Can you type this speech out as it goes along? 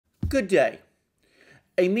Good day.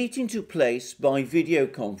 A meeting took place by video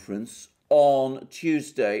conference on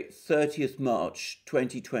Tuesday, 30th March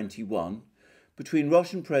 2021, between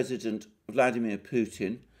Russian President Vladimir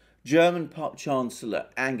Putin, German Chancellor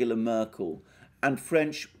Angela Merkel, and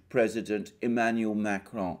French President Emmanuel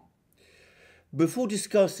Macron. Before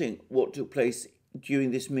discussing what took place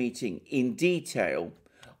during this meeting in detail,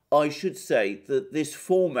 I should say that this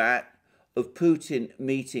format of Putin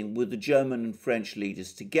meeting with the German and French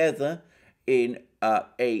leaders together in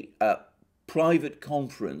a private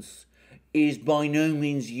conference is by no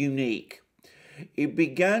means unique. It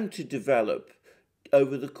began to develop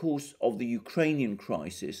over the course of the Ukrainian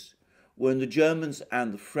crisis, when the Germans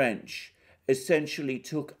and the French essentially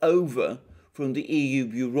took over from the EU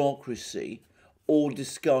bureaucracy all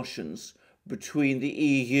discussions between the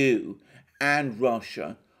EU and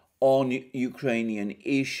Russia on Ukrainian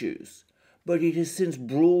issues. But it has since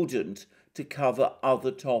broadened to cover other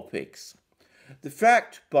topics. The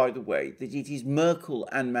fact, by the way, that it is Merkel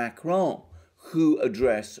and Macron who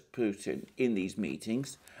address Putin in these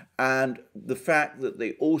meetings, and the fact that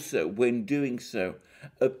they also, when doing so,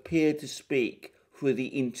 appear to speak for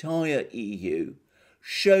the entire EU,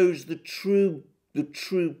 shows the true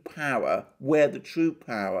power, where the true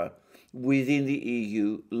power within the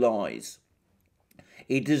EU lies.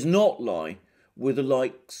 It does not lie with the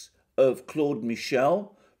likes of Claude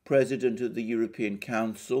Michel, President of the European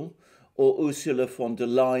Council, or Ursula von der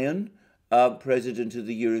Leyen, President of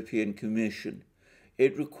the European Commission.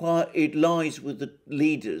 It lies with the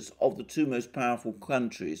leaders of the two most powerful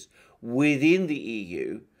countries within the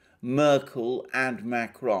EU, Merkel and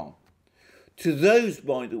Macron. To those,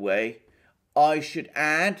 by the way, I should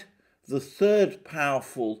add the third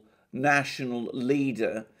powerful national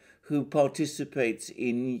leader who participates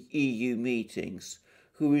in EU meetings,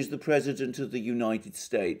 who is the President of the United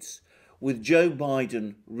States, with Joe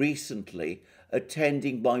Biden recently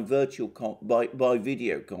attending by video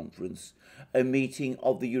conference a meeting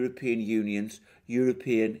of the European Union's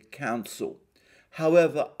European Council.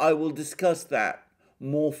 However, I will discuss that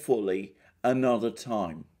more fully another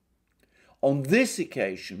time. On this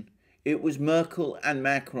occasion, it was Merkel and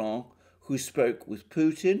Macron who spoke with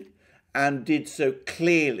Putin and did so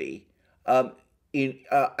clearly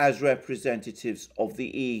as representatives of the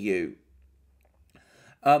EU.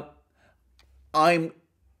 I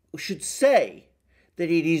should say that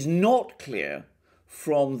it is not clear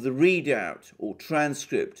from the readout or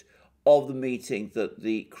transcript of the meeting that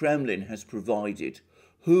the Kremlin has provided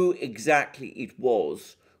who exactly it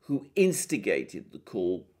was who instigated the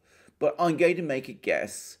call, but I'm going to make a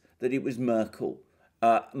guess that it was Merkel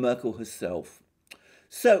herself.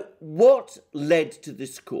 So what led to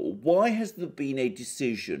this call? Why has there been a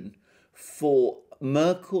decision for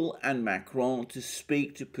Merkel and Macron to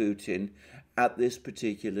speak to Putin at this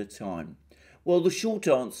particular time? Well, the short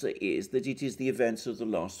answer is that it is the events of the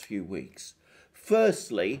last few weeks.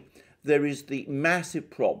 Firstly, there is the massive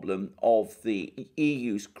problem of the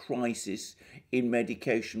EU's crisis in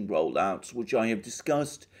medication rollouts, which I have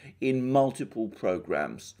discussed in multiple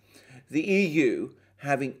programs. The EU,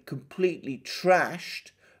 having completely trashed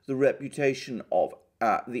the reputation of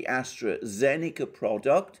the AstraZeneca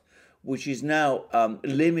product, which is now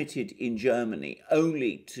limited in Germany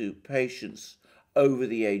only to patients over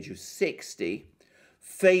the age of 60,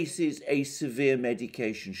 faces a severe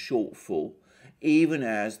medication shortfall, even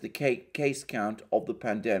as the case count of the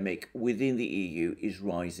pandemic within the EU is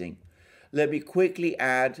rising. Let me quickly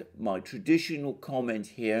add my traditional comment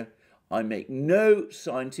here. I make no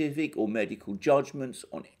scientific or medical judgments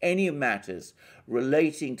on any matters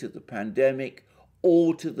relating to the pandemic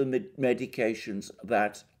or to the medications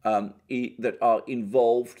that are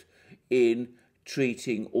involved in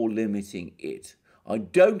treating or limiting it. I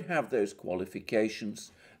don't have those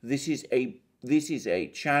qualifications. This is a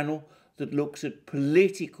channel that looks at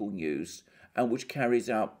political news and which carries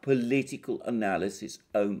out political analysis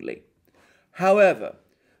only. However,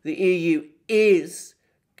 the EU is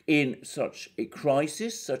in such a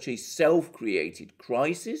crisis, such a self-created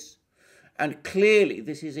crisis, and clearly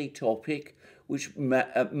this is a topic which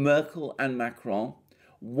Merkel and Macron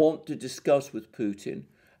want to discuss with Putin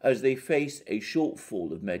as they face a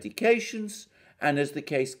shortfall of medications and as the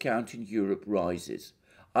case count in Europe rises.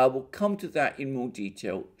 I will come to that in more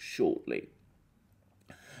detail shortly.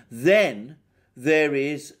 Then there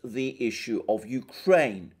is the issue of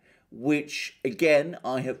Ukraine, which again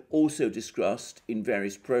I have also discussed in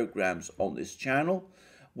various programs on this channel,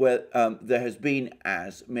 where there has been,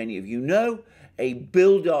 as many of you know, a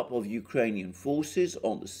build-up of Ukrainian forces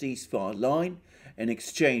on the ceasefire line, an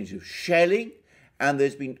exchange of shelling, and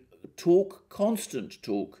there's been constant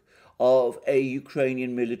talk of a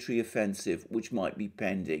Ukrainian military offensive which might be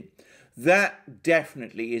pending. That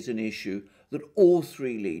definitely is an issue that all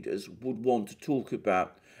three leaders would want to talk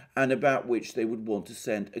about and about which they would want to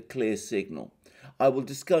send a clear signal. I will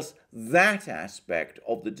discuss that aspect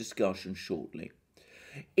of the discussion shortly.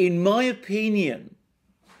 In my opinion,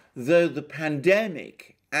 though, the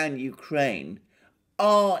pandemic and Ukraine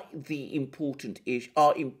are important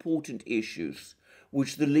issues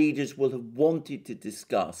which the leaders will have wanted to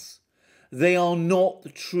discuss, they are not the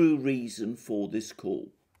true reason for this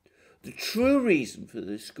call. The true reason for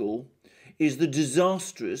this call is the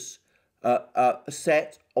disastrous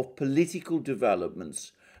set of political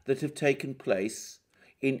developments that have taken place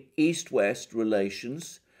in East-West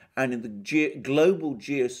relations and in the global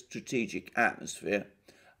geostrategic atmosphere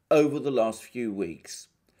over the last few weeks.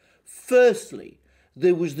 Firstly,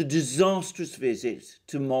 there was the disastrous visit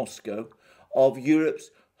to Moscow of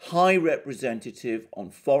Europe's High Representative on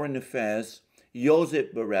Foreign Affairs,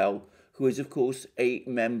 Josep Borrell, who is, of course, a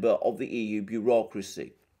member of the EU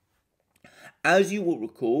bureaucracy. As you will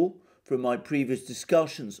recall from my previous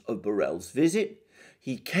discussions of Borrell's visit,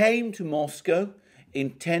 he came to Moscow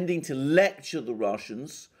intending to lecture the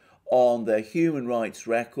Russians on their human rights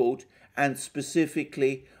record and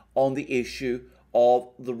specifically on the issue of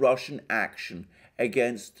the Russian action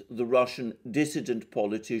against the Russian dissident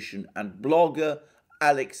politician and blogger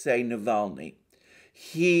Alexei Navalny.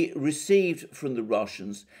 He received from the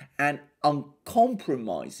Russians an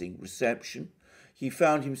uncompromising reception. He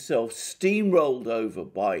found himself steamrolled over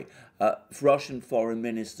by Russian Foreign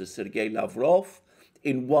Minister Sergei Lavrov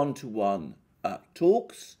in one-to-one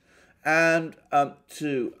talks, and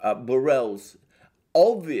to Borrell's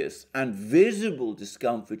obvious and visible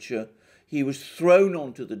discomfiture, he was thrown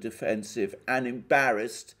onto the defensive and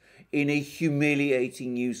embarrassed in a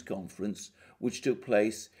humiliating news conference which took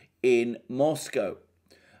place in Moscow.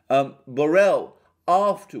 Borrell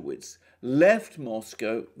afterwards left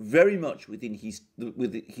Moscow very much with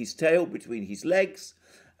his tail between his legs,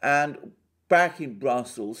 and back in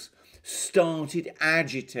Brussels started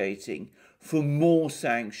agitating for more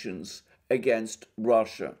sanctions against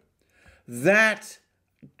Russia. That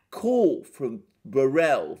call from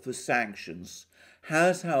Borrell for sanctions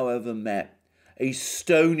has, however, met a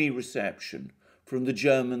stony reception from the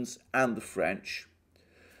Germans and the French.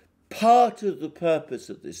 Part of the purpose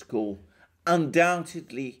of this call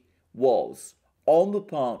undoubtedly was, on the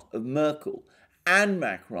part of Merkel and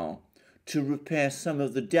Macron, to repair some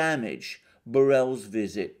of the damage Borrell's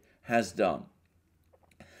visit has done.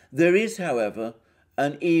 There is, however,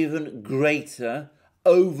 an even greater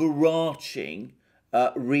overarching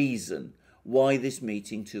reason why this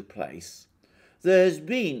meeting took place. There has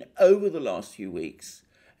been, over the last few weeks,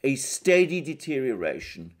 a steady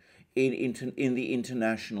deterioration in the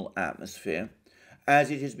international atmosphere, as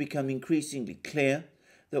it has become increasingly clear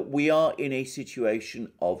that we are in a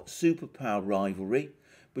situation of superpower rivalry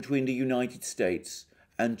between the United States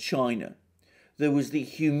and China. There was the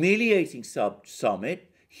humiliating summit,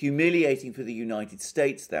 humiliating for the United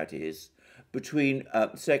States, that is, between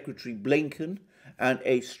Secretary Blinken and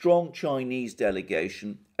a strong Chinese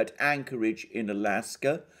delegation at Anchorage in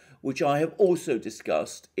Alaska, which I have also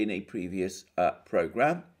discussed in a previous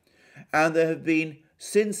program. And there have been,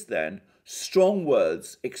 since then, strong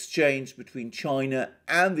words exchanged between China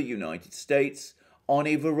and the United States on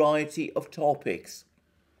a variety of topics.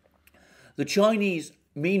 The Chinese,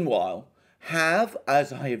 meanwhile, have,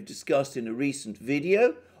 as I have discussed in a recent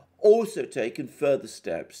video, also taken further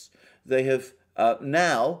steps. They have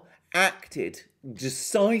now acted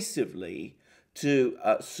decisively to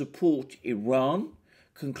support Iran,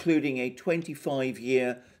 concluding a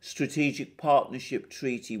 25-year strategic partnership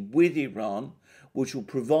treaty with Iran, which will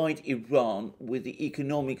provide Iran with the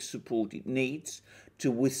economic support it needs to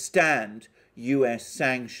withstand US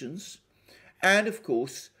sanctions. And of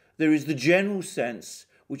course, there is the general sense,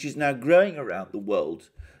 which is now growing around the world,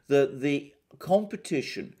 that the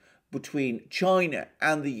competition between China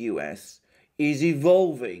and the US is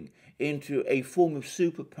evolving into a form of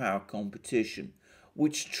superpower competition,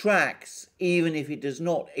 which tracks, even if it does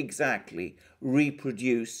not exactly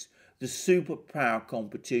reproduce, the superpower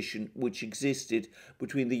competition which existed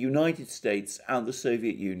between the United States and the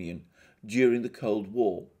Soviet Union during the Cold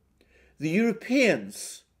War. The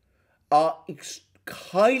Europeans are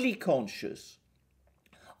highly conscious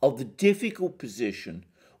of the difficult position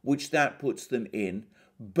which that puts them in,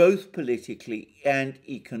 both politically and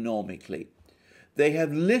economically. They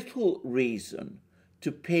have little reason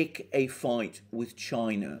to pick a fight with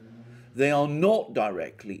China. They are not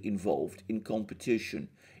directly involved in competition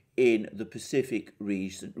in the Pacific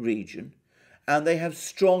region, and they have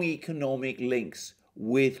strong economic links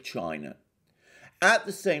with China. At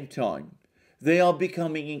the same time, they are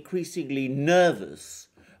becoming increasingly nervous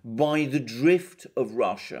by the drift of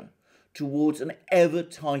Russia towards an ever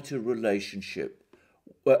tighter relationship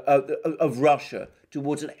with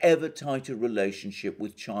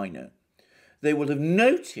China. They will have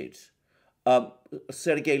noted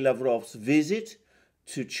Sergei Lavrov's visit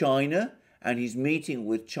to China and his meeting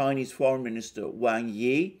with Chinese Foreign Minister Wang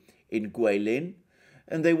Yi in Guilin,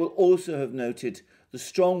 and they will also have noted the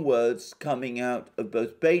strong words coming out of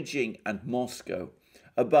both Beijing and Moscow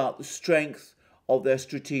about the strength of their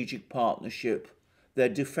strategic partnership, their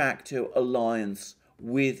de facto alliance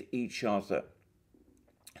with each other.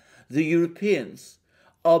 The Europeans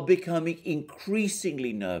are becoming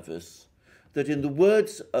increasingly nervous that, in the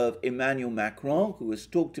words of Emmanuel Macron, who has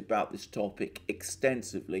talked about this topic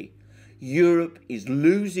extensively, Europe is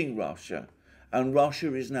losing Russia, and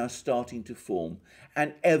Russia is now starting to form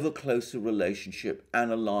an ever closer relationship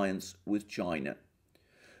and alliance with China.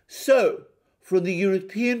 So, from the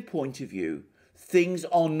European point of view, things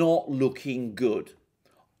are not looking good.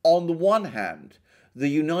 On the one hand, the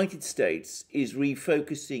United States is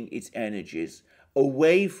refocusing its energies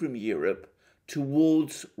away from Europe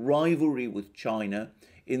towards rivalry with China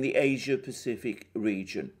in the Asia-Pacific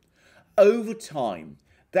region. Over time,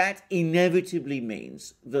 that inevitably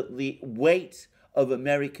means that the weight of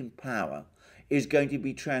American power is going to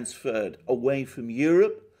be transferred away from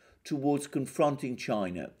Europe towards confronting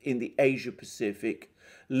China in the Asia-Pacific,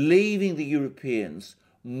 leaving the Europeans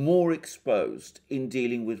more exposed in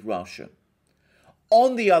dealing with Russia.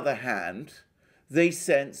 On the other hand, they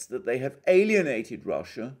sense that they have alienated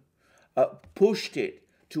Russia, pushed it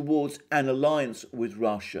towards an alliance with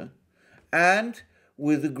Russia, and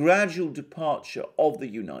with the gradual departure of the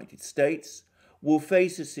United States, will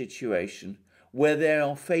face a situation where they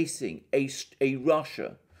are facing a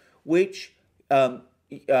Russia which the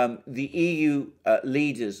EU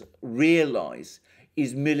leaders realize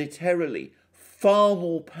is militarily far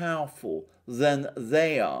more powerful than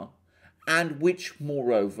they are, and which,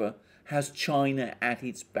 moreover, has China at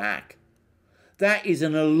its back. That is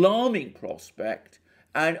an alarming prospect,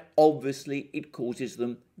 and obviously it causes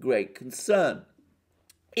them great concern.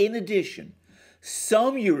 In addition,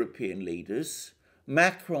 some European leaders,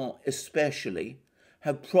 Macron especially,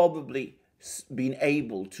 have probably been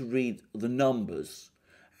able to read the numbers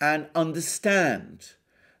and understand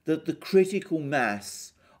that the critical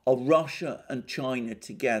mass of Russia and China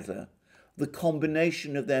together, the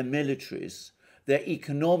combination of their militaries, their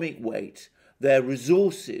economic weight, their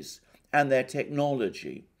resources, and their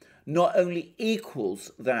technology, not only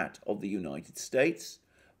equals that of the United States,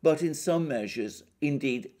 but in some measures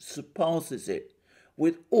indeed surpasses it,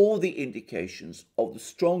 with all the indications of the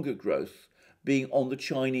stronger growth being on the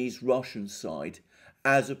Chinese-Russian side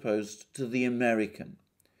as opposed to the American.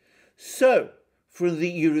 So, from the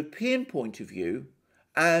European point of view,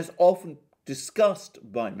 as often discussed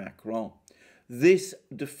by Macron, this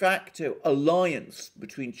de facto alliance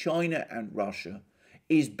between China and Russia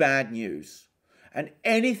is bad news. And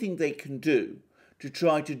anything they can do to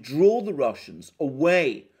try to draw the Russians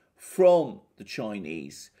away from the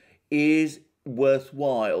Chinese is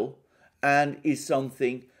worthwhile and is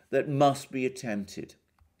something that must be attempted.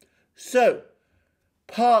 So,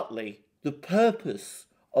 partly the purpose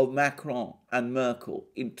of Macron and Merkel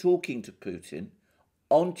in talking to Putin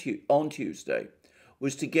on Tuesday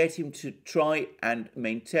was to get him to try and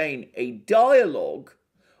maintain a dialogue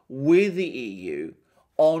with the EU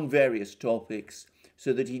on various topics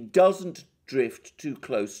so that he doesn't drift too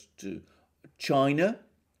close to China,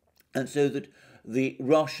 and so that the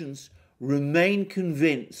Russians remain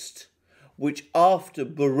convinced, which after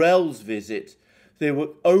Borrell's visit they were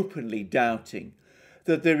openly doubting,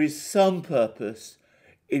 that there is some purpose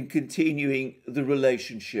in continuing the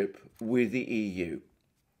relationship with the EU.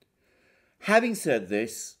 Having said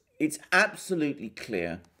this, it's absolutely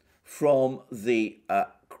clear from the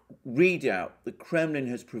readout the Kremlin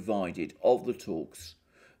has provided of the talks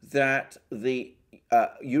that the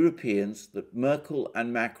Europeans, that Merkel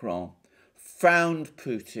and Macron, found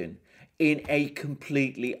Putin in a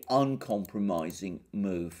completely uncompromising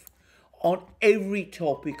move. On every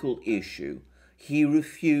topical issue, he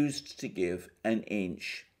refused to give an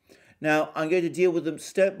inch. Now, I'm going to deal with them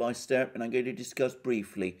step by step, and I'm going to discuss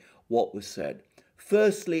briefly what was said.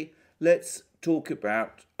 Firstly, let's talk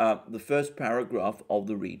about the first paragraph of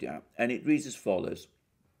the readout, and it reads as follows.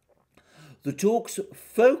 The talks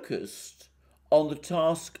focused on the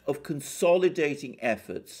task of consolidating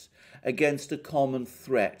efforts against a common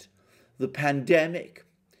threat, the pandemic.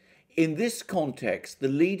 In this context, the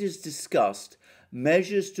leaders discussed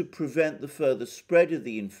measures to prevent the further spread of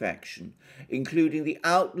the infection, including the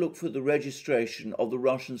outlook for the registration of the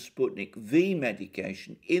Russian Sputnik V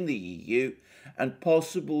medication in the EU, and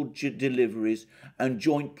possible deliveries and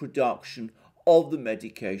joint production of the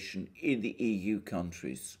medication in the EU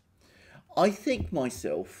countries. I think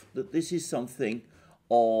myself that this is something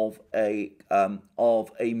of a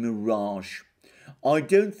mirage. I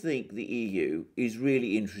don't think the EU is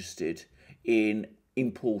really interested in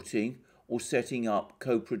importing or setting up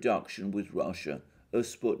co-production with Russia of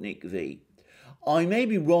Sputnik V. I may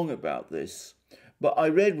be wrong about this, but I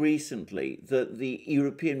read recently that the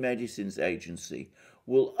European Medicines Agency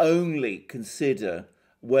will only consider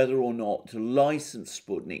whether or not to license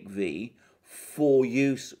Sputnik V for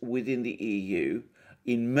use within the EU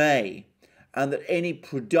in May, and that any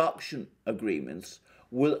production agreements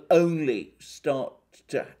will only start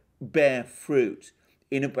to bear fruit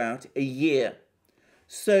in about a year.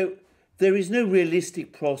 So there is no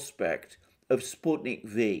realistic prospect of Sputnik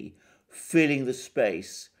V filling the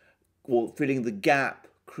space or filling the gap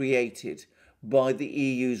created by the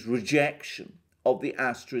EU's rejection of the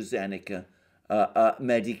AstraZeneca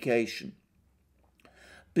medication.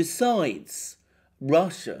 Besides,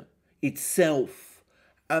 Russia itself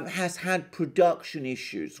has had production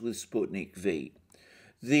issues with Sputnik V.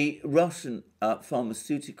 The Russian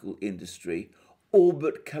pharmaceutical industry all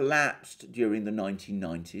but collapsed during the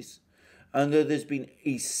 1990s, and though there's been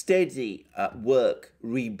a steady work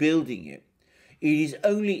rebuilding it, it is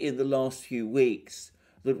only in the last few weeks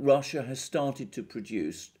that Russia has started to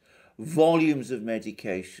produce volumes of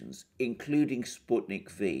medications, including Sputnik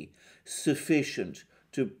V, sufficient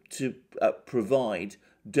to provide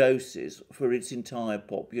doses for its entire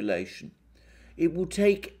population. It will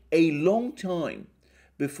take a long time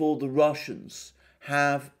before the Russians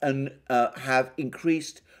have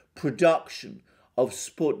increased production of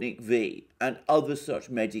Sputnik V and other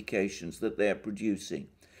such medications that they are producing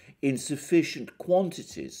in sufficient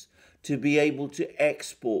quantities to be able to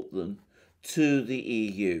export them to the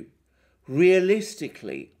EU.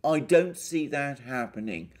 Realistically, I don't see that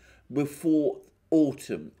happening before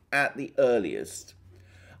autumn at the earliest.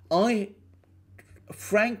 I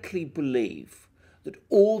frankly believe that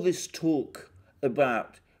all this talk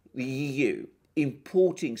about the EU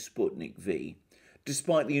importing Sputnik V,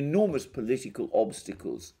 despite the enormous political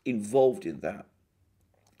obstacles involved in that,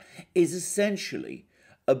 is essentially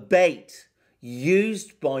a bait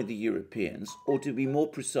used by the Europeans, or to be more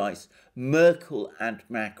precise, Merkel and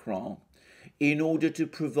Macron, in order to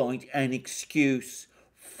provide an excuse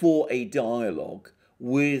for a dialogue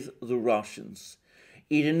with the Russians.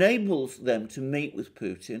 It enables them to meet with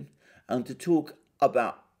Putin and to talk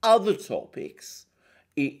about other topics,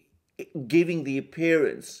 giving the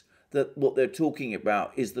appearance that what they're talking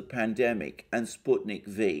about is the pandemic and Sputnik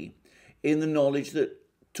V, in the knowledge that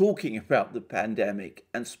talking about the pandemic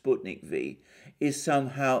and Sputnik V is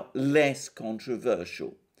somehow less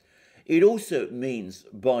controversial. It also means,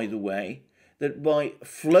 by the way, that by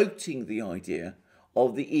floating the idea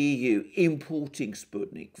of the EU importing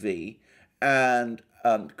Sputnik V and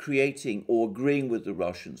creating or agreeing with the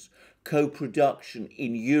Russians co-production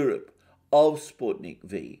in Europe of Sputnik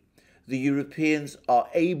V, the Europeans are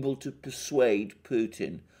able to persuade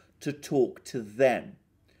Putin to talk to them.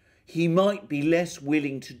 He might be less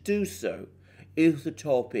willing to do so if the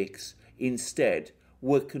topics instead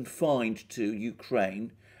were confined to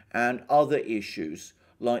Ukraine and other issues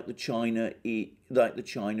like the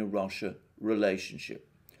China-Russia relationship.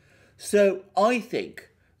 So I think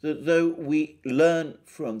that though we learn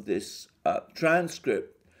from this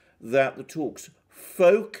transcript that the talks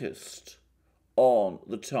focused on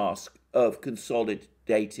the task of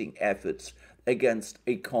consolidating efforts against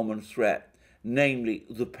a common threat, namely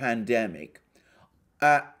the pandemic.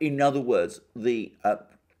 In other words, the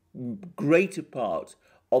greater part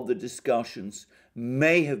of the discussions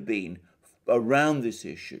may have been around this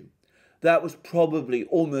issue. That was probably,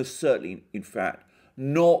 almost certainly, in fact,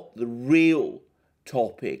 not the real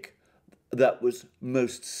topic that was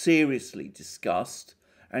most seriously discussed,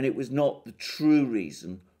 and it was not the true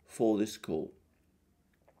reason for this call.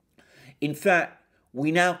 In fact,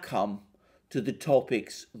 we now come to the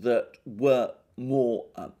topics that were more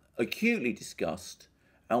acutely discussed,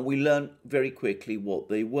 and we learn very quickly what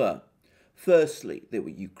they were. Firstly, there were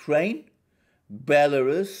Ukraine,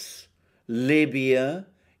 Belarus, Libya,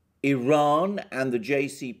 Iran and the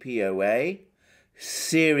JCPOA,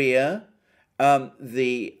 Syria,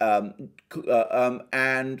 the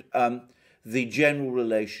general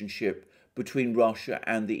relationship between Russia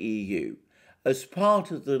and the EU. As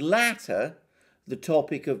part of the latter, the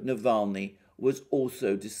topic of Navalny was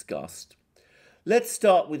also discussed. Let's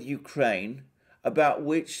start with Ukraine about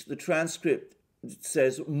which the transcript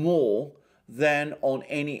says more than on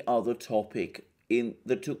any other topic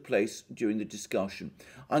that took place during the discussion.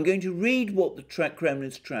 I'm going to read what the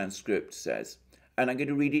Kremlin's transcript says, and I'm going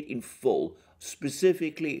to read it in full,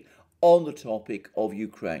 specifically on the topic of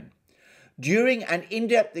Ukraine. During an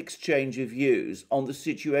in-depth exchange of views on the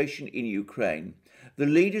situation in Ukraine, the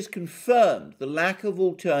leaders confirmed the lack of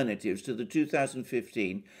alternatives to the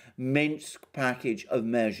 2015 Minsk package of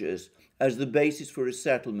measures as the basis for a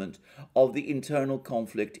settlement of the internal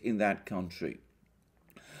conflict in that country.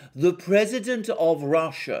 The president of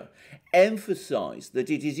Russia emphasized that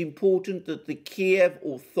it is important that the Kiev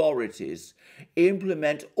authorities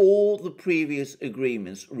implement all the previous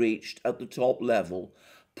agreements reached at the top level,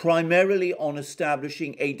 primarily on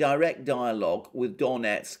establishing a direct dialogue with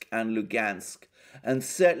Donetsk and Lugansk and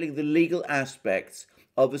settling the legal aspects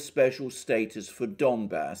of a special status for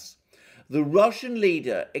Donbass. The Russian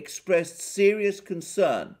leader expressed serious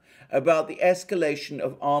concern about the escalation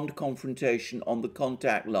of armed confrontation on the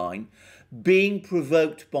contact line being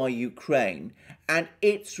provoked by Ukraine and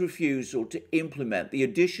its refusal to implement the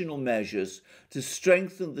additional measures to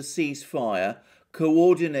strengthen the ceasefire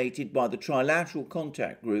coordinated by the Trilateral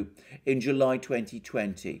Contact Group in July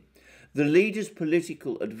 2020. The leaders'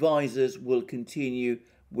 political advisors will continue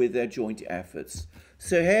with their joint efforts.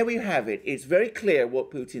 So here we have it. It's very clear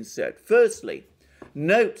what Putin said. Firstly,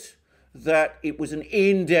 note that it was an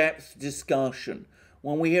in-depth discussion.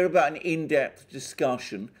 When we hear about an in-depth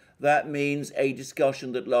discussion, that means a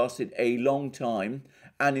discussion that lasted a long time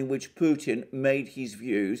and in which Putin made his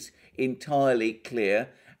views entirely clear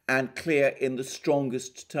and clear in the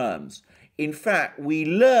strongest terms. In fact, we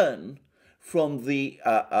learn from the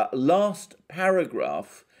last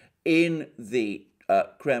paragraph in the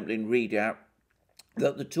Kremlin readout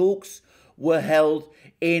that the talks were held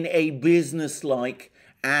in a businesslike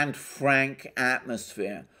and frank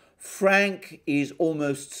atmosphere. Frank is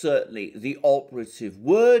almost certainly the operative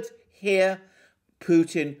word here.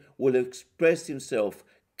 Putin will express himself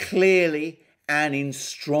clearly and in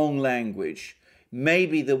strong language.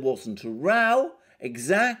 Maybe there wasn't a row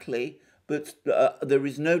exactly, but there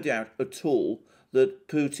is no doubt at all that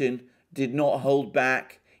Putin did not hold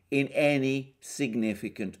back in any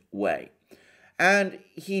significant way. And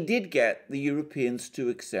he did get the Europeans to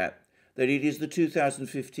accept that it is the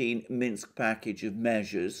 2015 Minsk package of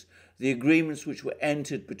measures, the agreements which were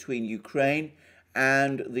entered between Ukraine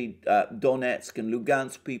and the Donetsk and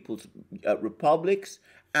Lugansk People's Republics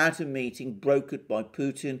at a meeting brokered by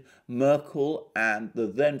Putin, Merkel, and the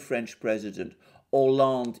then French President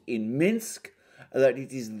Hollande in Minsk, that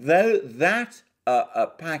it is that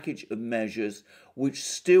package of measures which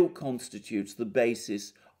still constitutes the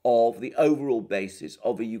basis of the overall basis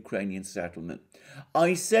of a Ukrainian settlement.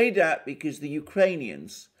 I say that because the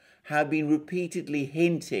Ukrainians have been repeatedly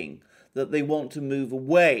hinting that they want to move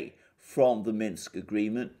away from the Minsk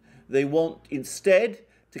agreement. They want instead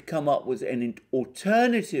to come up with an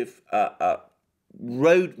alternative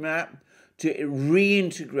roadmap to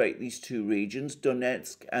reintegrate these two regions,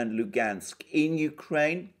 Donetsk and Lugansk, in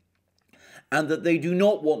Ukraine, and that they do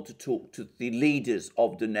not want to talk to the leaders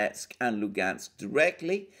of Donetsk and Lugansk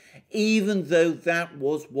directly, even though that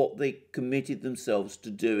was what they committed themselves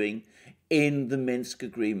to doing in the Minsk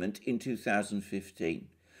agreement in 2015.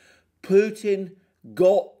 Putin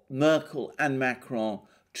got Merkel and Macron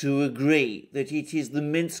to agree that it is the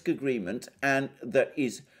Minsk agreement and that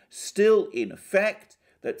is still in effect,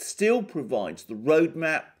 that still provides the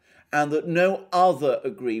roadmap, and that no other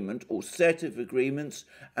agreement or set of agreements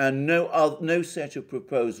and no set of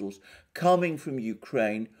proposals coming from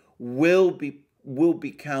Ukraine will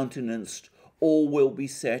be countenanced or will be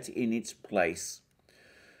set in its place.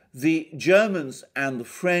 The Germans and the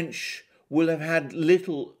French will have had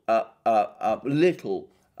little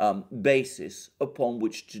basis upon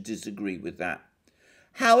which to disagree with that.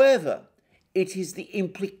 However, it is the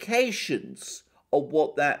implications of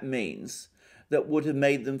what that means that would have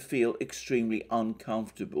made them feel extremely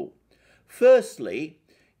uncomfortable. Firstly,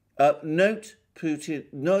 note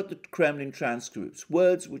the Kremlin transcripts,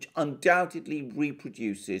 words which undoubtedly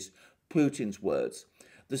reproduces Putin's words.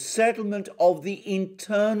 The settlement of the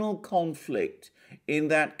internal conflict in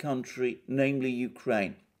that country, namely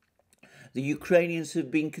Ukraine. The Ukrainians have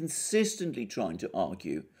been consistently trying to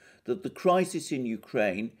argue that the crisis in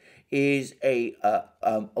Ukraine is a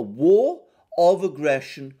war of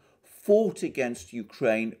aggression fought against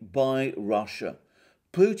Ukraine by Russia.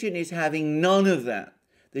 Putin is having none of that.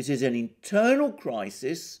 This is an internal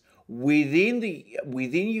crisis within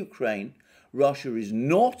Ukraine. Russia is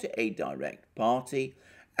not a direct party.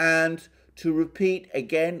 And to repeat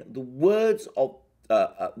again the words of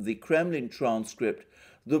the Kremlin transcript,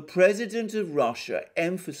 the president of Russia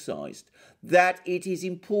emphasized that it is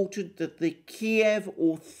important that the Kiev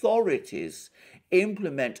authorities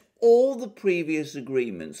implement all the previous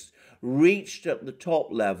agreements reached at the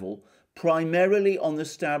top level, primarily on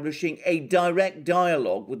establishing a direct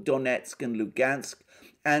dialogue with Donetsk and Lugansk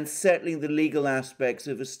and settling the legal aspects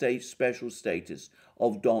of a special status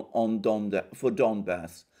for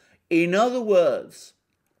Donbass. In other words,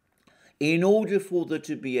 in order for there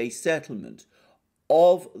to be a settlement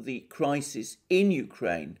of the crisis in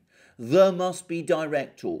Ukraine, there must be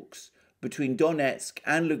direct talks between Donetsk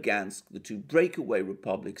and Lugansk, the two breakaway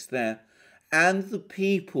republics there, and the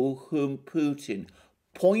people whom Putin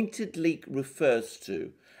pointedly refers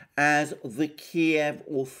to as the Kiev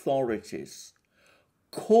authorities,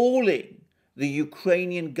 calling the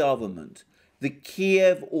Ukrainian government the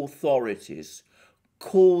Kiev authorities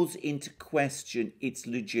calls into question its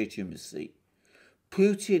legitimacy.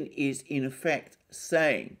 Putin is in effect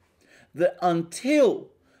saying that until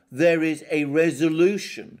there is a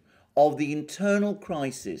resolution of the internal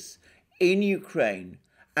crisis in Ukraine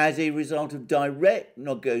as a result of direct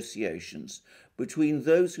negotiations between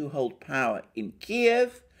those who hold power in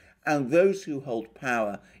Kiev and those who hold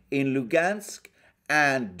power in Lugansk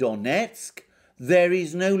and Donetsk, there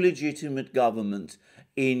is no legitimate government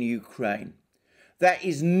in Ukraine. That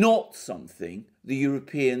is not something the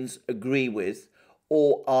Europeans agree with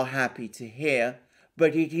or are happy to hear,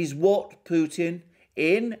 but it is what Putin,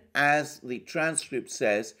 in, as the transcript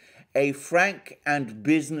says, a frank and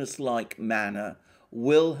businesslike manner,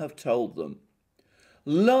 will have told them.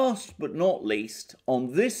 Last but not least,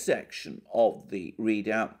 on this section of the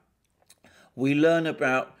readout, we learn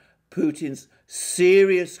about Putin's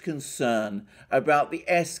serious concern about the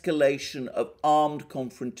escalation of armed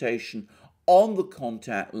confrontation on the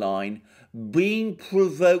contact line being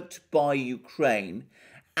provoked by Ukraine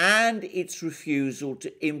and its refusal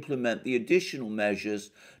to implement the additional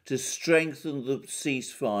measures to strengthen the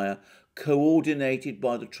ceasefire coordinated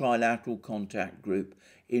by the Trilateral Contact Group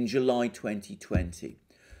in July 2020.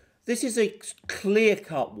 This is a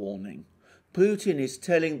clear-cut warning. Putin is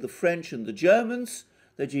telling the French and the Germans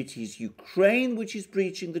that it is Ukraine which is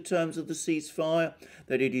breaching the terms of the ceasefire,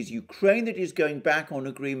 that it is Ukraine that is going back on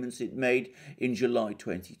agreements it made in July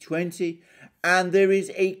 2020, and there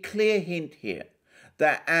is a clear hint here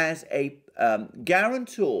that as a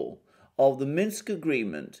guarantor of the Minsk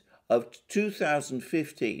Agreement of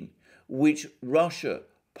 2015, which Russia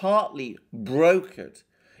partly brokered,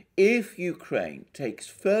 if Ukraine takes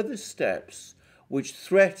further steps which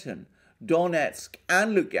threaten Donetsk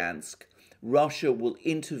and Lugansk, Russia will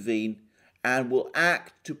intervene and will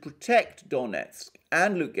act to protect Donetsk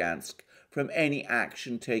and Lugansk from any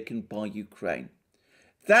action taken by Ukraine.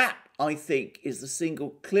 That, I think, is the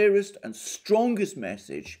single clearest and strongest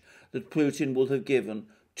message that Putin will have given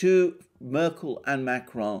to Merkel and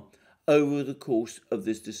Macron over the course of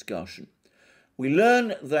this discussion. We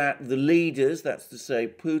learn that the leaders, that's to say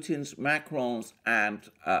Putin's, Macron's and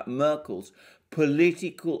Merkel's,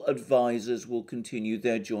 political advisors will continue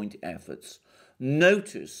their joint efforts.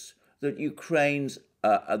 Notice that Ukraine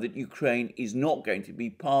is not going to be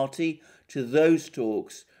party to those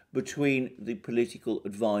talks between the political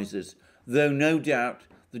advisors, though no doubt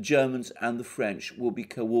the Germans and the French will be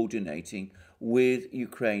coordinating with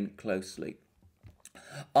Ukraine closely.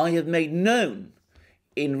 I have made known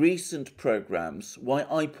in recent programs why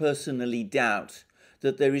I personally doubt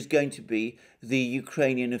that there is going to be the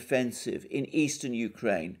Ukrainian offensive in eastern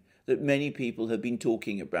Ukraine that many people have been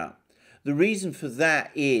talking about. The reason for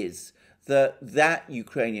that is that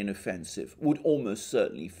Ukrainian offensive would almost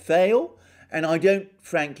certainly fail, and I don't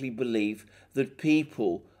frankly believe that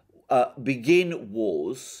people begin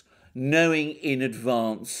wars knowing in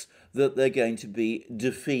advance that they're going to be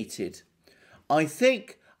defeated. I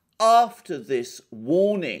think after this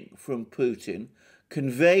warning from Putin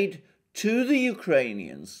conveyed to the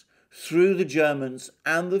Ukrainians through the Germans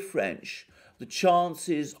and the French, the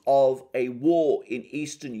chances of a war in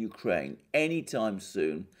eastern Ukraine anytime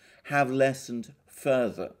soon have lessened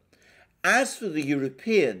further. As for the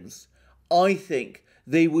Europeans, I think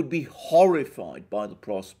they would be horrified by the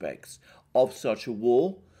prospects of such a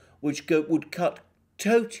war, which would cut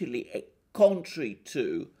totally contrary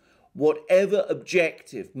to whatever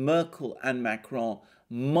objective Merkel and Macron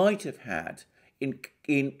might have had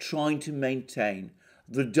in trying to maintain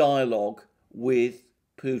the dialogue with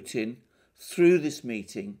Putin through this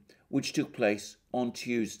meeting, which took place on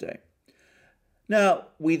Tuesday. Now,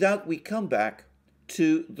 we come back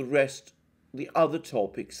to the other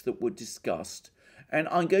topics that were discussed, and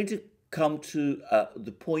I'm going to come to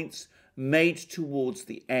the points made towards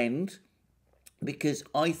the end because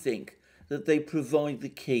I think that they provide the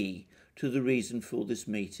key to the reason for this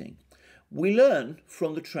meeting. We learn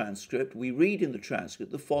from the transcript, we read in the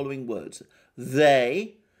transcript the following words.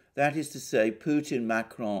 They, that is to say Putin,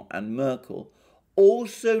 Macron and Merkel,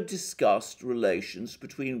 also discussed relations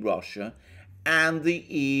between Russia and the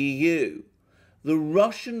EU. The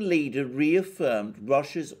Russian leader reaffirmed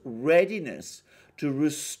Russia's readiness to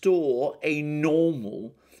restore a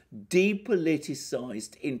normal,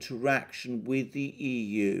 depoliticized interaction with the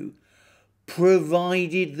EU,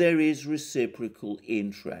 provided there is reciprocal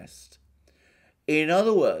interest. In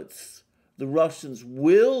other words, the Russians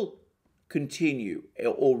will continue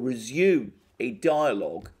or resume a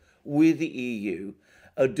dialogue with the EU,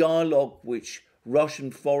 a dialogue which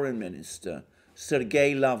Russian Foreign Minister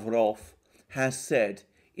Sergei Lavrov has said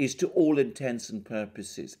is to all intents and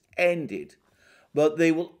purposes ended. But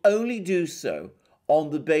they will only do so on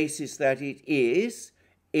the basis that it is,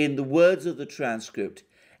 in the words of the transcript,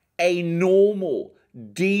 a normal,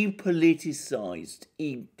 depoliticized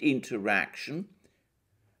interaction.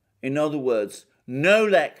 In other words, no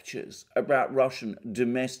lectures about Russian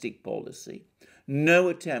domestic policy, no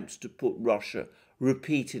attempts to put Russia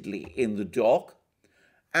repeatedly in the dock,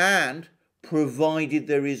 and provided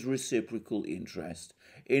there is reciprocal interest.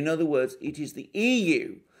 In other words, it is the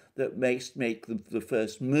EU that must make the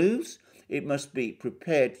first moves. It must be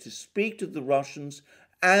prepared to speak to the Russians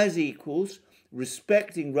as equals,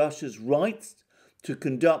 respecting Russia's rights to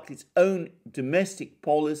conduct its own domestic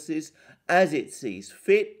policies as it sees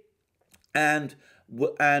fit, and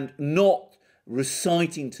not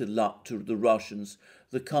reciting to the Russians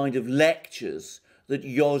the kind of lectures that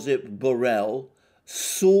Josep Borrell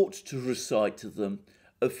sought to recite to them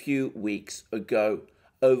a few weeks ago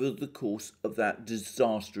over the course of that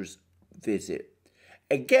disastrous visit.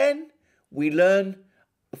 Again, we learn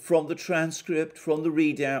from the transcript, from the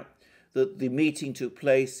readout, that the meeting took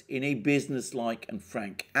place in a businesslike and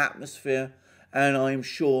frank atmosphere, and I am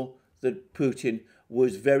sure that Putin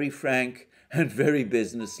was very frank and very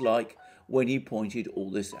businesslike when he pointed all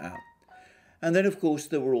this out. And then, of course,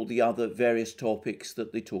 there were all the other various topics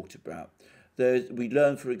that they talked about. We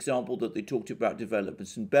learned, for example, that they talked about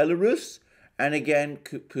developments in Belarus, and again,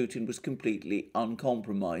 Putin was completely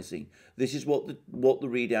uncompromising. This is what the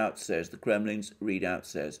readout says, the Kremlin's readout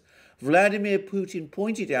says. Vladimir Putin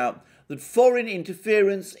pointed out that foreign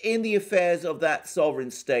interference in the affairs of that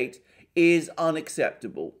sovereign state is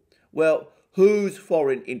unacceptable. Well, whose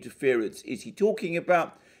foreign interference is he talking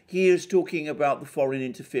about? He is talking about the foreign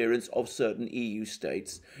interference of certain EU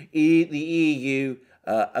states. The EU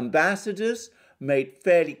ambassadors made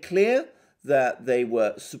fairly clear that they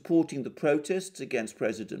were supporting the protests against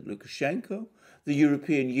President Lukashenko. The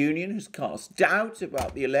European Union has cast doubt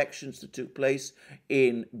about the elections that took place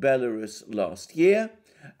in Belarus last year.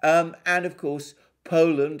 And of course,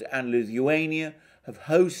 Poland and Lithuania have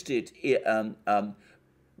hosted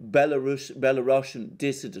Belarusian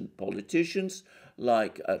dissident politicians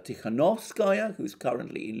like Tikhanovskaya, who's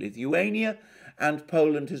currently in Lithuania, and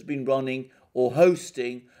Poland has been running or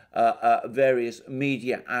hosting various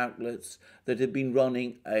media outlets that have been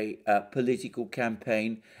running a political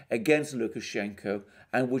campaign against Lukashenko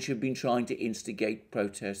and which have been trying to instigate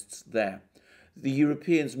protests there. The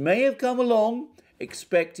Europeans may have come along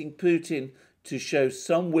expecting Putin to show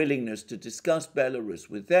some willingness to discuss Belarus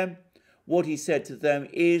with them. What he said to them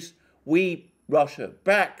is, we, Russia,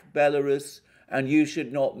 back Belarus, and you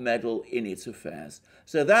should not meddle in its affairs.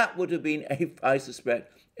 So that would have been, I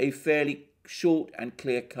suspect, a fairly short and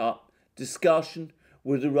clear-cut discussion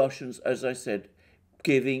with the Russians, as I said,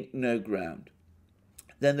 giving no ground.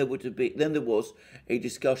 Then there was a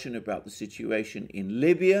discussion about the situation in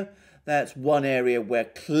Libya. That's one area where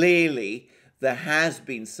clearly there has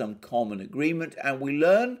been some common agreement, and we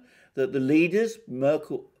learn that the leaders,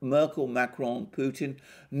 Merkel, Macron, Putin,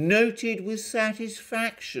 noted with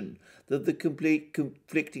satisfaction that the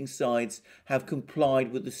conflicting sides have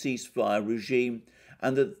complied with the ceasefire regime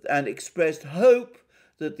and expressed hope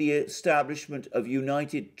that the establishment of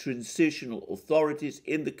united transitional authorities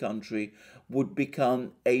in the country would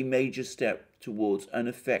become a major step towards an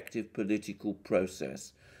effective political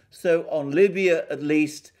process. So on Libya, at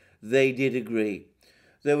least, they did agree.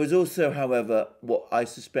 There was also, however, what I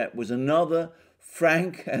suspect was another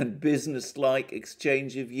frank and businesslike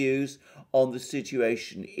exchange of views on the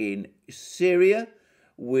situation in Syria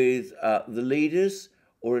with the leaders,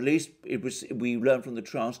 or at least we learned from the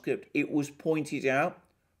transcript, it was pointed out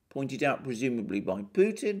presumably by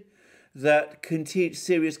Putin, that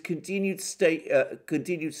Syria's continued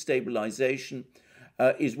stabilization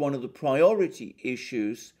is one of the priority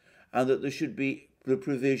issues, and that there should be the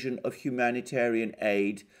provision of humanitarian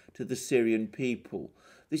aid to the Syrian people.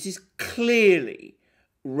 This is clearly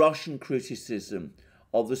Russian criticism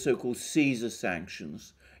of the so-called Caesar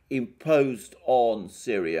sanctions imposed on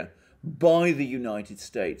Syria by the United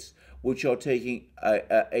States, which are taking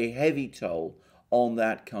a heavy toll on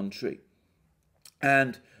that country.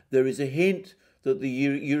 And there is a hint that the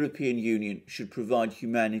European Union should provide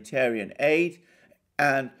humanitarian aid,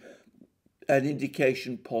 and an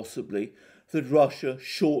indication possibly that Russia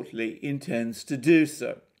shortly intends to do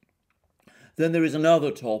so. Then there is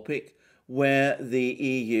another topic where the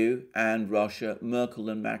EU and Russia, Merkel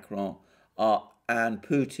and Macron, and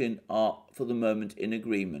Putin are for the moment in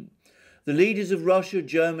agreement. The leaders of Russia,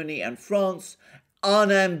 Germany and France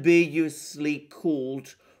unambiguously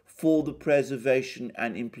called for the preservation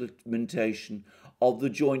and implementation of the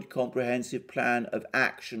Joint Comprehensive Plan of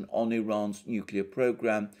Action on Iran's nuclear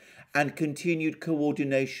program and continued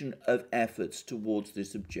coordination of efforts towards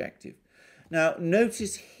this objective. Now,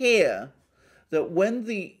 notice here that when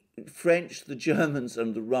the French, the Germans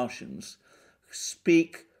and the Russians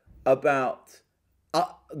speak about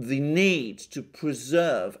the need to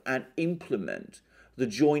preserve and implement the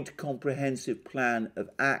Joint Comprehensive Plan of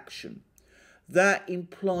Action, that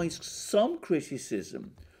implies some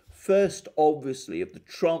criticism, first obviously of the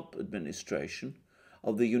Trump administration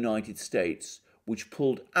of the United States, which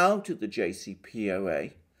pulled out of the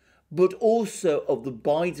JCPOA, but also of the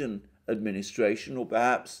Biden administration, or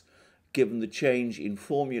perhaps given the change in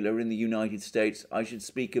formula in the United States, I should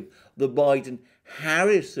speak of the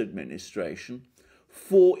Biden-Harris administration,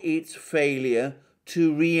 for its failure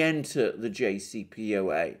to re-enter the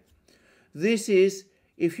JCPOA. This is,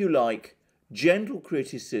 if you like, gentle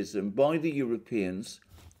criticism by the Europeans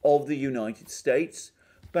of the United States,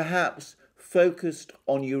 perhaps focused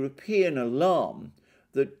on European alarm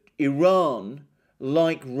that Iran,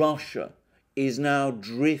 like Russia, is now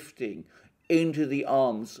drifting into the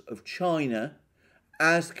arms of China,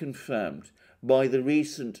 as confirmed by the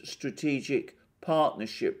recent strategic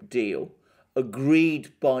partnership deal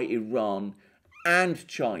agreed by Iran and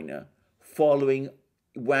China following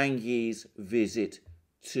Wang Yi's visit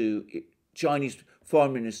to Chinese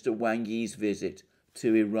Foreign Minister Wang Yi's visit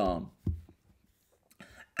to Iran.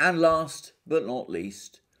 And last but not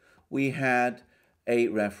least, we had a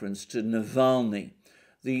reference to Navalny.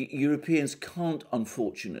 The Europeans can't,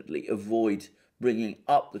 unfortunately, avoid bringing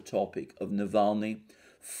up the topic of Navalny.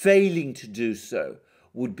 Failing to do so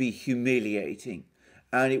would be humiliating,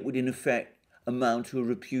 and it would in effect amount to a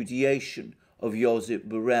repudiation of Josep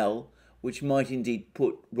Borrell, which might indeed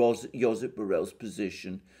put Josep Borrell's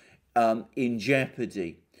position in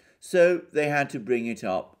jeopardy. So they had to bring it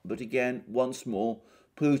up. But again, once more,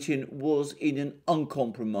 Putin was in an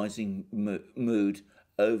uncompromising mood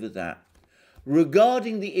over that.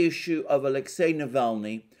 Regarding the issue of Alexei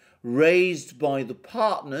Navalny raised by the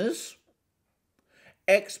partners,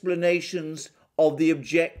 explanations of the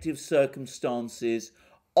objective circumstances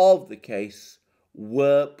of the case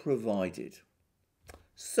were provided.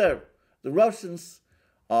 So the Russians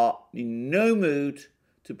are in no mood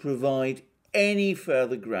to provide any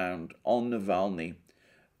further ground on Navalny.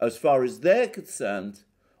 As far as they're concerned,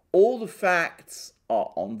 all the facts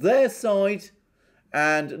are on their side,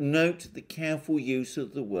 and note the careful use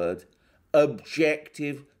of the word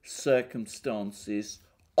objective circumstances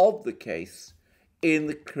of the case in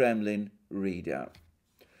the Kremlin readout.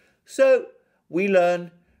 So we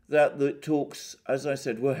learn that the talks, as I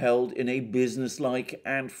said, were held in a businesslike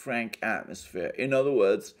and frank atmosphere. In other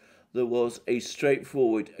words, there was a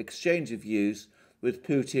straightforward exchange of views, with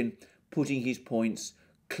Putin putting his points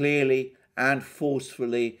clearly and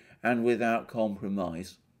forcefully and without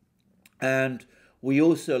compromise. And we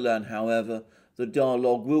also learn, however, the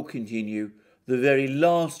dialogue will continue. The very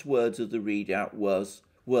last words of the readout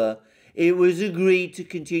were, it was agreed to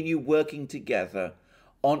continue working together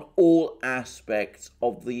on all aspects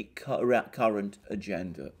of the current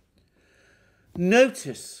agenda.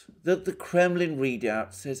 Notice that the Kremlin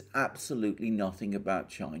readout says absolutely nothing about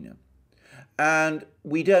China. And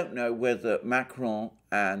we don't know whether Macron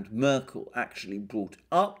and Merkel actually brought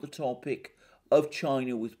up the topic of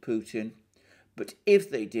China with Putin, but if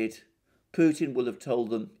they did, Putin will have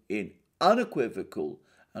told them in unequivocal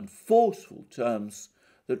and forceful terms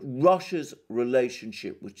that Russia's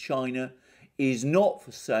relationship with China is not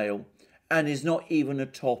for sale and is not even a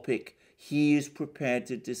topic he is prepared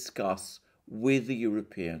to discuss with the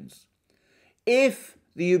Europeans. If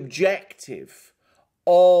the objective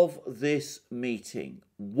of this meeting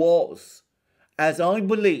was, as I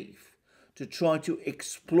believe, to try to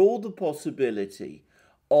explore the possibility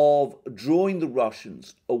of drawing the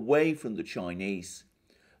Russians away from the Chinese,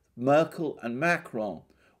 Merkel and Macron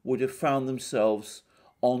would have found themselves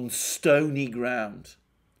on stony ground.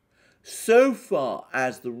 So far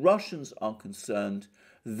as the Russians are concerned,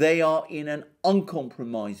 they are in an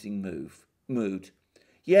uncompromising mood.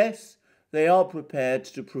 Yes, they are prepared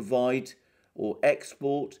to provide or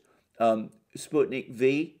export Sputnik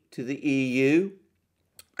V to the EU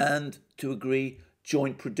and to agree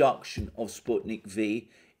joint production of Sputnik V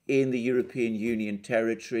in the European Union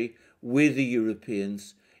territory with the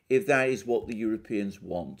Europeans, if that is what the Europeans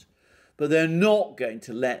want. But they're not going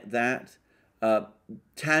to let that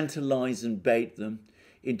tantalize and bait them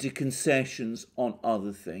into concessions on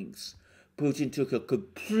other things. Putin took a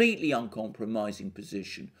completely uncompromising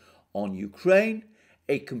position on Ukraine,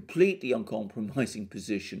 a completely uncompromising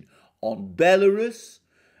position on Belarus,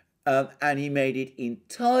 and he made it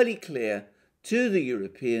entirely clear to the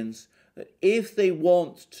Europeans that if they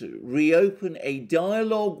want to reopen a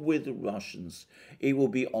dialogue with the Russians, it will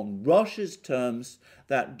be on Russia's terms.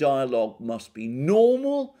 That dialogue must be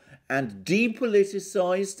normal and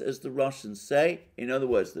depoliticized, as the Russians say. In other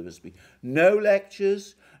words, there must be no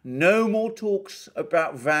lectures, no more talks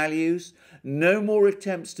about values, no more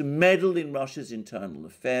attempts to meddle in Russia's internal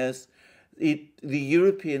affairs. The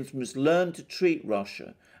Europeans must learn to treat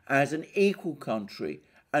Russia as an equal country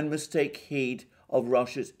and must take heed of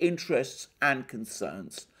Russia's interests and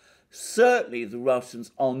concerns. Certainly the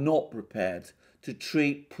Russians are not prepared to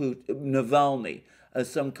treat Navalny as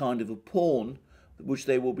some kind of a pawn which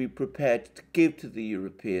they will be prepared to give to the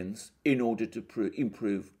Europeans in order to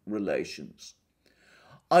improve relations.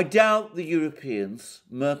 I doubt the Europeans,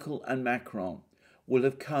 Merkel and Macron, will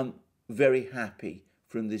have come very happy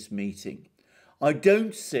from this meeting. I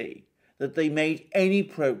don't see that they made any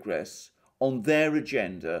progress on their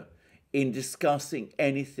agenda in discussing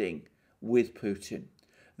anything with Putin.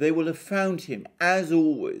 They will have found him, as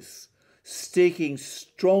always, sticking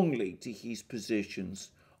strongly to his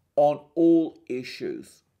positions on all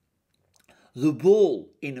issues. The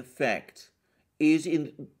ball, in effect, is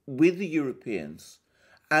with the Europeans,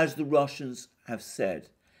 as the Russians have said,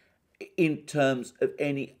 in terms of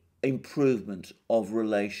any improvement of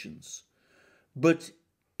relations. But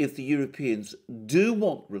if the Europeans do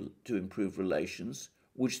want to improve relations,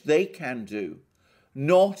 which they can do,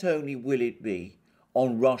 not only will it be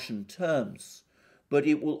on Russian terms, but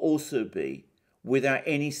it will also be without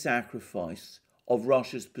any sacrifice of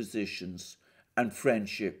Russia's positions and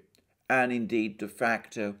friendship and indeed de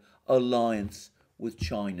facto alliance with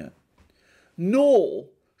China. Nor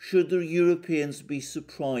should the Europeans be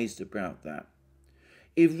surprised about that.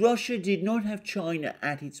 If Russia did not have China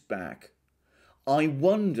at its back, I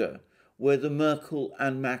wonder whether Merkel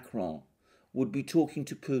and Macron would be talking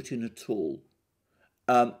to Putin at all,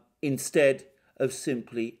 instead of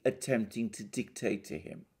simply attempting to dictate to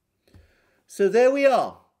him. So there we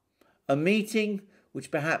are, a meeting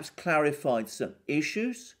which perhaps clarified some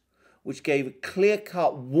issues, which gave a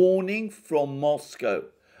clear-cut warning from Moscow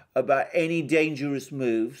about any dangerous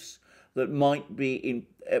moves that might be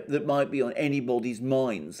on anybody's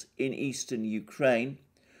minds in eastern Ukraine,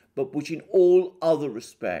 but which in all other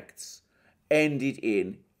respects ended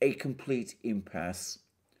in a complete impasse.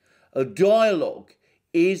 A dialogue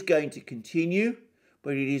is going to continue,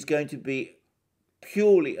 but it is going to be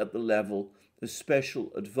purely at the level of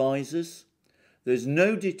special advisors. There's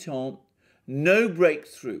no détente, no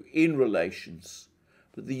breakthrough in relations,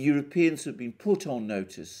 but the Europeans have been put on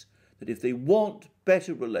notice that if they want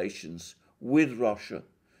better relations with Russia,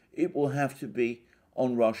 it will have to be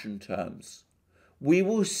on Russian terms. We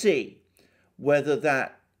will see whether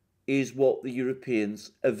that is what the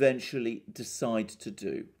Europeans eventually decide to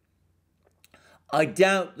do. I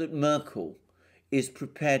doubt that Merkel is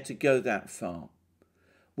prepared to go that far.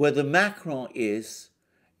 Whether Macron is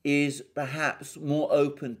perhaps more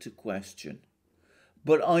open to question.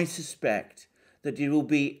 But I suspect that it will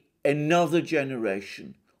be another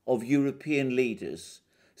generation of European leaders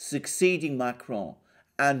succeeding Macron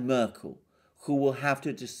and Merkel who will have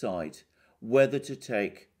to decide whether to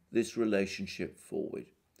take this relationship forward.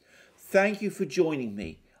 Thank you for joining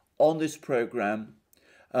me on this program.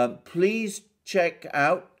 Please check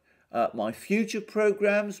out my future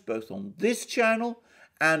programs, both on this channel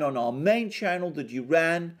and on our main channel, the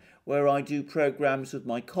Duran, where I do programs with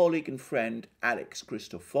my colleague and friend Alex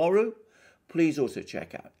Christoforou. Please also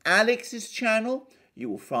check out Alex's channel. You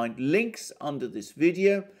will find links under this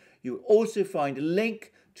video. You will also find a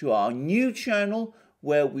link to our new channel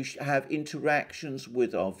where we have interactions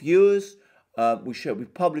with our viewers. We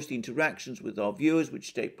publish the interactions with our viewers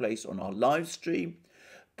which take place on our live stream.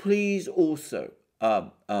 Please also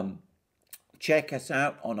check us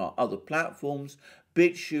out on our other platforms,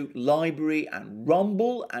 BitChute, Library and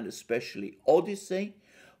Rumble, and especially Odyssey.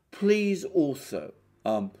 Please also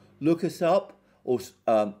look us up or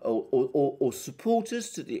support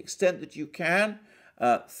us to the extent that you can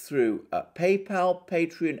through PayPal,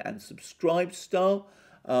 Patreon and Subscribestar.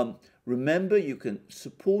 Remember, you can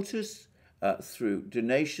support us through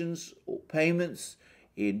donations or payments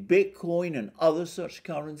in Bitcoin and other such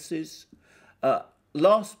currencies.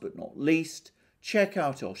 Last but not least, check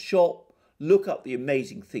out our shop. Look up the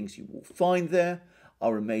amazing things you will find there.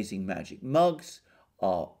 Our amazing magic mugs,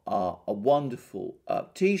 our wonderful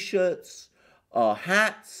t-shirts, our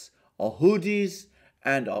hats, our hoodies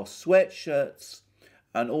and our sweatshirts.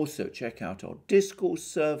 And also check out our Discord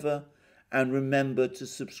server. And remember to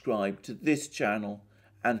subscribe to this channel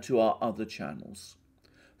and to our other channels.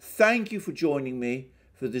 Thank you for joining me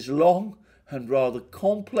for this long and rather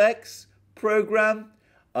complex program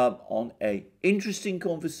on an interesting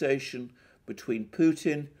conversation between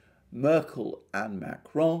Putin, Merkel and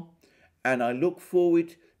Macron. And I look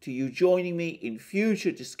forward to you joining me in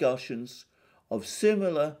future discussions of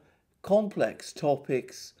similar complex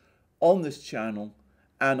topics on this channel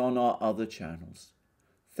and on our other channels.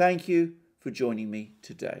 Thank you for joining me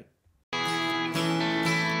today.